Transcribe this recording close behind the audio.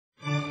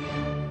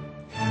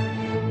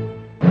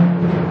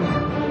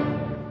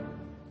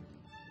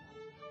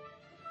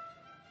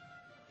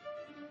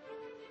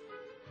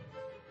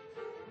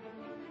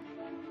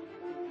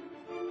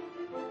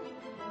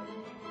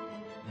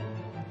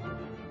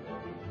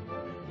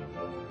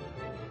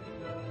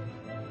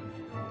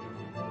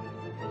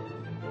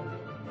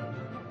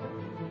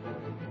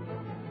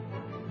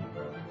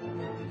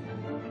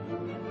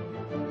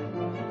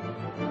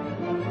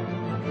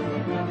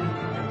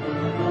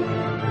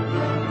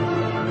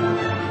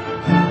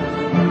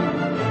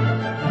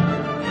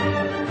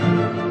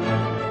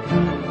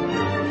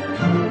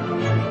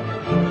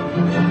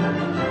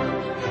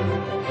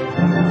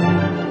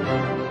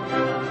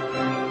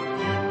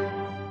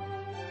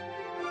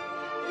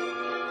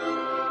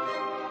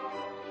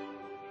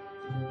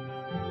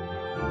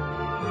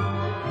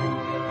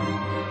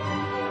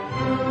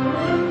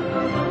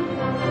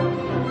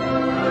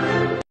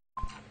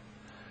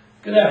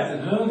Good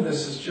afternoon,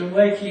 this is Jim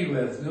Lakey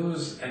with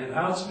news and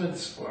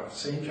announcements for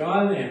St.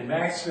 John and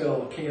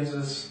Maxville,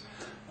 Kansas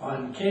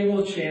on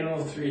Cable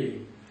Channel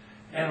 3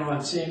 and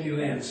on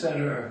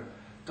SamuelandCenter.org,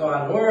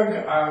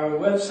 our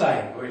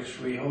website, which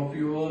we hope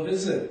you will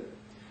visit.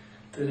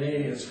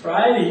 Today is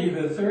Friday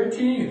the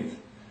 13th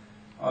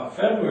of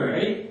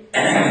February,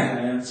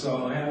 and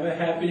so have a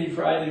happy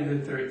Friday the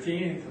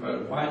 13th,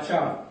 but watch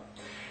out.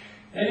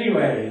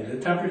 Anyway, the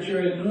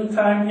temperature at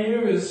noontime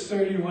here is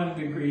 31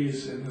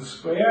 degrees in the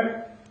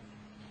square,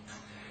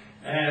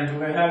 and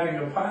we're having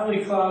a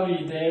partly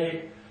cloudy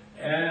day,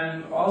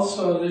 and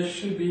also this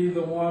should be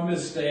the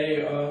warmest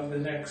day of the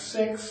next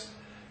 6,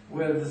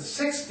 with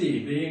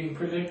 60 being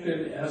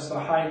predicted as the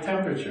high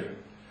temperature.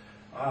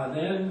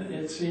 Then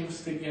it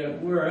seems to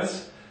get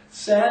worse.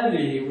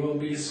 Saturday will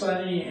be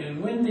sunny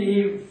and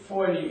windy,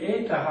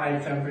 48 the high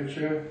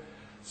temperature.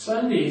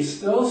 Sunday,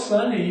 still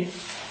sunny,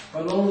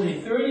 but only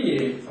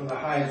 38 for the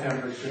high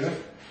temperature.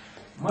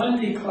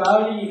 Monday,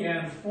 cloudy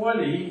and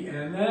 40,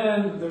 and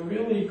then the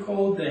really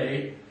cold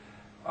day,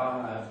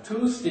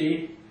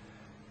 Tuesday,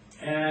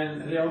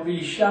 and there'll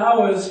be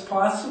showers,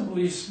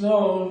 possibly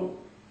snow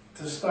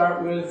to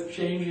start with,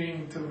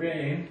 changing to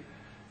rain.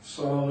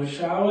 So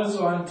showers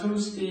on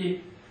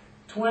Tuesday,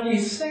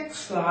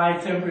 26 the high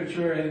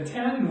temperature, and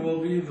 10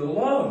 will be the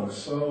low.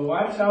 So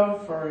watch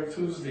out for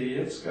Tuesday,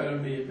 it's going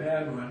to be a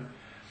bad one.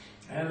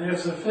 And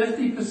there's a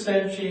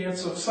 50%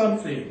 chance of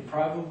something,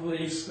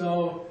 probably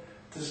snow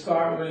to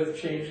start with,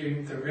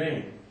 changing to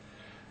rain.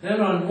 Then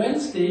on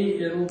Wednesday,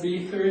 it'll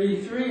be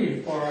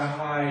 33 for a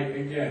high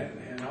again,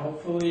 and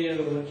hopefully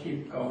it'll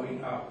keep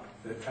going up,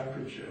 the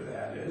temperature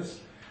that is.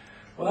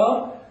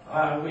 Well,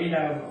 we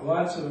have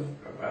lots of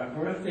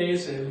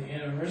birthdays and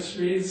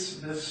anniversaries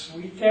this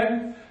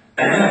weekend.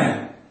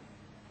 Happy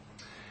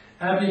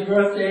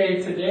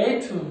birthday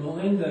today to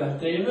Melinda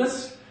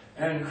Davis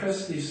and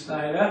Christy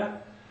Snyder.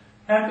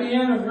 Happy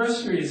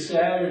anniversary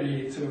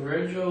Saturday to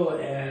Virgil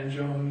and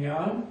Joan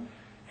Young,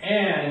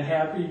 and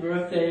happy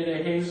birthday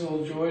to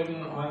Hazel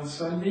Jordan on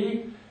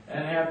Sunday,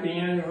 and happy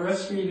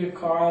anniversary to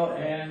Carl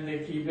and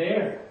Nikki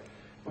Baer.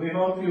 We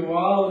hope you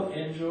all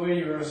enjoy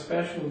your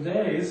special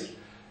days,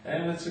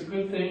 and it's a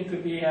good thing to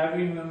be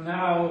having them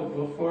now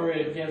before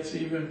it gets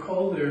even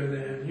colder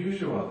than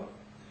usual.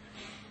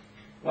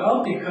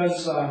 Well,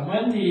 because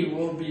Monday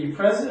will be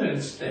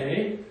President's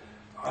Day,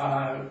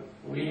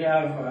 we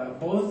have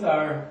both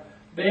our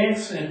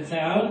banks in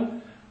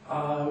town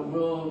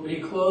will be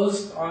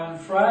closed on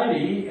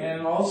Friday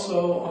and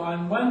also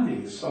on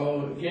Monday,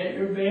 so get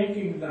your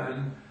banking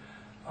done.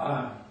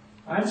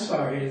 I'm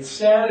sorry, it's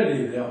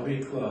Saturday they'll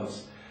be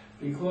closed.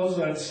 Be closed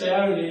on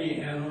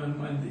Saturday and on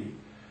Monday.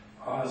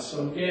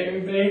 So get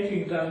your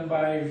banking done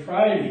by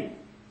Friday.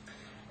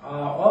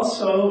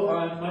 Also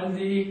on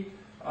Monday,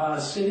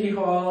 City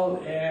Hall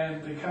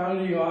and the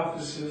county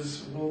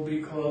offices will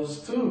be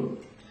closed too.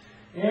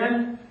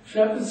 And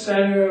Shepherd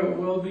Center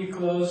will be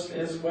closed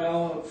as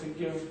well to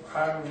give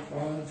our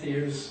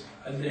volunteers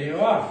a day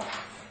off.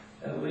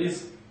 At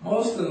least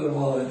most of the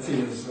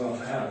volunteers will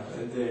have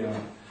a day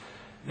off.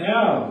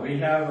 Now we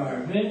have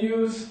our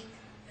menus,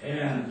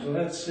 and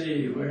let's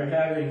see, we're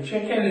having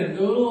chicken and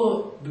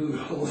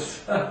noodles.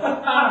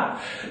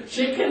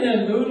 Chicken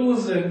and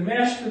noodles and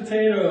mashed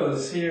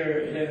potatoes here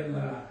in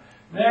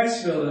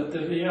Maxville at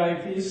the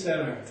VIP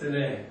Center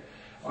today.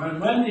 On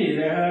Monday,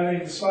 they're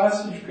having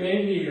sausage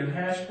gravy and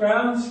hash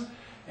browns,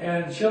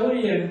 and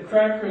chili and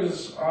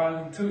crackers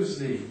on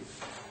Tuesday.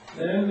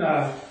 Then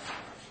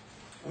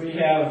we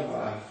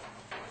have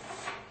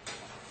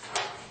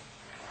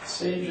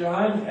St.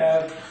 John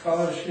at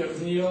Fellowship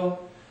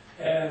Meal,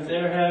 and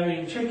they're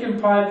having chicken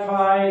pot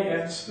pie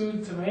and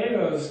stewed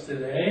tomatoes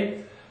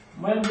today.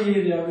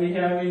 Monday, they'll be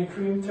having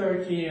cream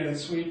turkey and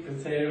sweet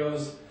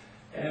potatoes,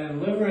 and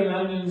liver and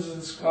onions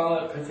and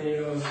scallop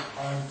potatoes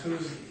on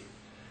Tuesday.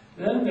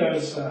 Then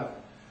there's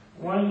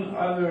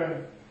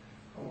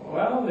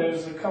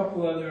there's a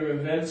couple other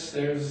events.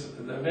 There's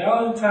the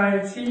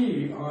Valentine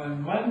Tea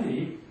on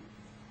Monday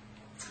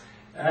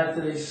at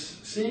the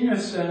Senior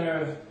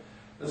Center,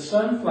 the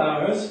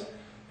Sunflowers,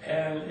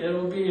 and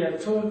it'll be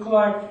at 2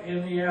 o'clock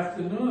in the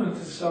afternoon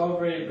to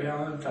celebrate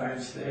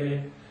Valentine's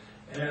Day.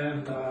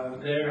 And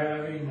they're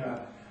having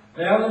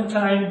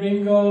Valentine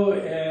bingo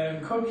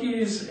and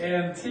cookies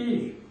and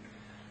tea.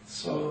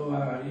 So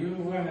you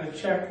want to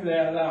check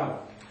that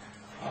out.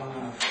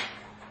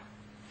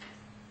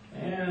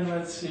 And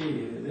let's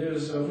see,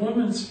 there's a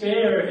women's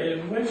fair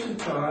in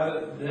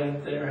Wichita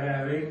that they're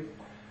having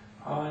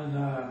on,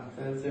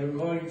 that they're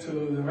going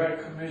to the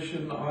Rec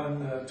Commission on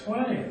the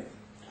 20th.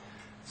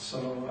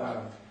 So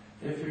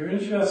if you're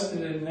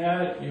interested in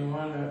that, you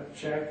want to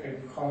check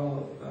and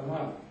call them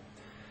up.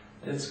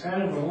 It's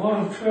kind of a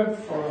long trip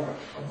for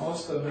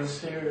most of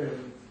us here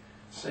in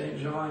St.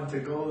 John to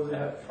go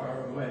that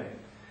far away.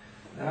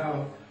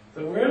 Now,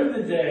 the word of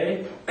the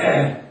day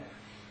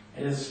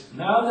is,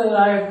 now that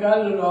I've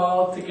got it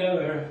all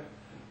together,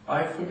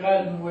 I've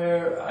forgotten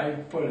where I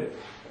put it.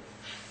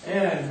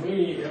 And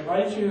we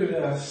invite you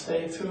to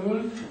stay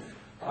tuned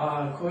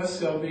Of course,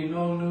 there'll be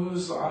no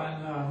news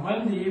on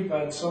Monday,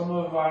 but some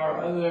of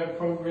our other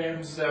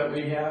programs that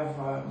we have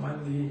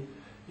Monday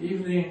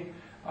evening,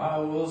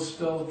 we'll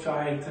still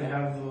try to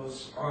have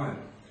those on.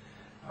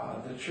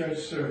 The church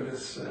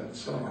service and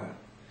so on.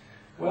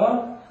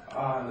 Well,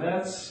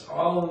 that's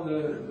all of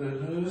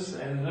the news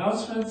and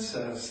announcements.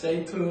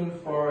 Stay tuned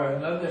for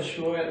another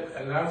short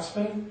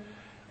announcement,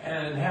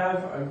 and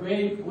have a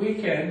great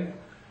weekend.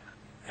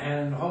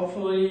 And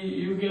hopefully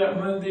you get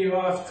Monday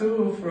off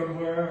too from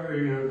wherever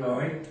you're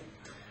going.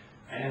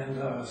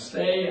 And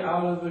stay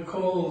out of the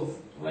cold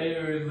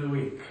later in the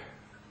week.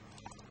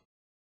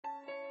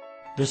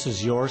 This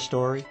is your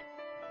story.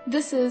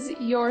 This is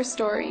your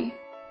story.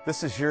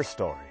 This is your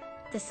story.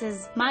 This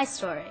is my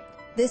story.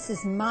 This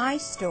is my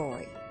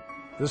story.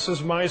 This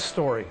is my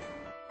story.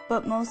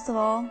 But most of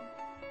all,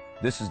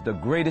 this is the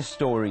greatest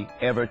story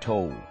ever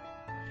told.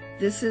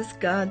 This is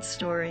God's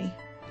story.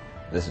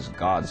 This is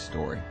God's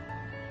story.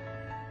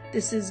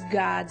 This is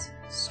God's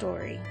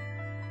story.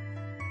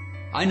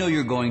 I know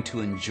you're going to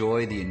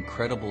enjoy the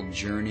incredible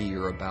journey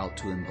you're about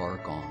to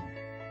embark on.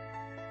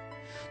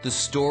 The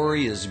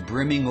story is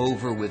brimming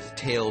over with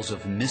tales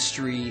of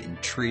mystery,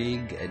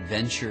 intrigue,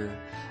 adventure,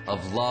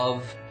 of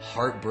love,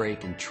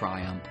 heartbreak, and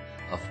triumph,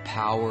 of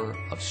power,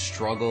 of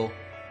struggle,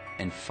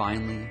 and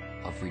finally,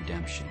 of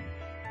redemption.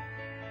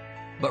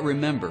 But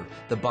remember,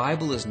 the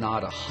Bible is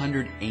not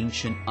 100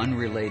 ancient,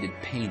 unrelated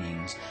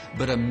paintings,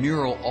 but a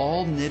mural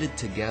all knitted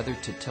together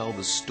to tell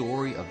the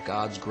story of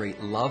God's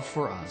great love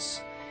for us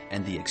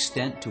and the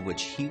extent to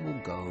which He will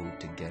go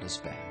to get us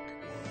back.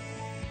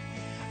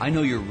 I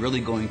know you're really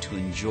going to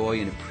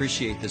enjoy and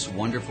appreciate this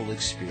wonderful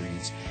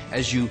experience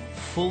as you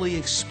fully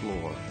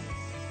explore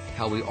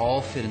how we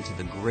all fit into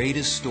the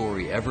greatest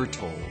story ever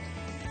told,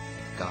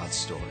 God's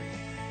story.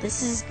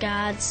 This is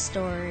God's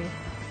story.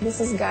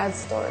 This is God's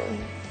story.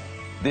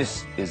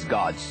 This is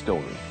God's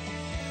story.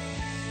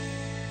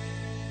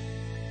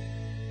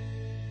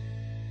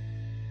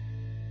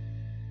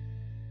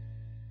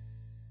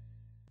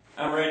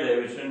 I'm Ray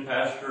Davidson,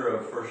 pastor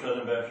of First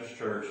Southern Baptist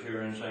Church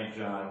here in St.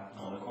 John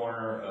on the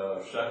corner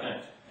of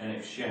 2nd and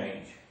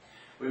Exchange.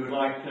 We would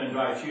like to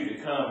invite you to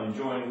come and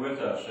join with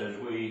us as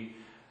we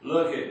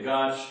look at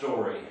God's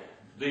story,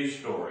 the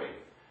story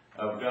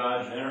of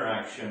God's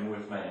interaction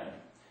with man.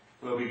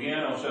 We'll begin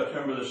on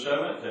September the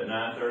 7th at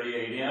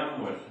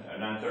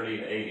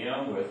 9:30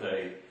 a.m. with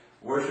a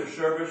worship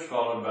service,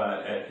 followed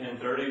by at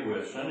 10:30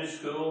 with Sunday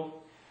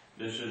school.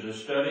 This is a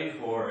study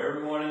for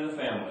everyone in the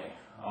family.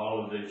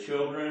 All of the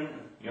children,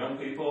 young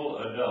people,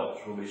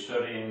 adults will be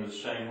studying the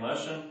same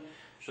lesson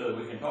so that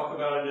we can talk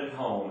about it at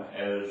home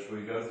as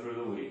we go through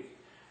the week.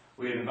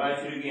 We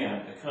invite you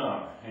again to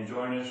come and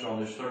join us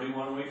on this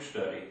 31-week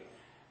study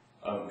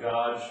of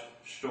God's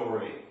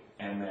story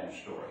and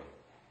man's story.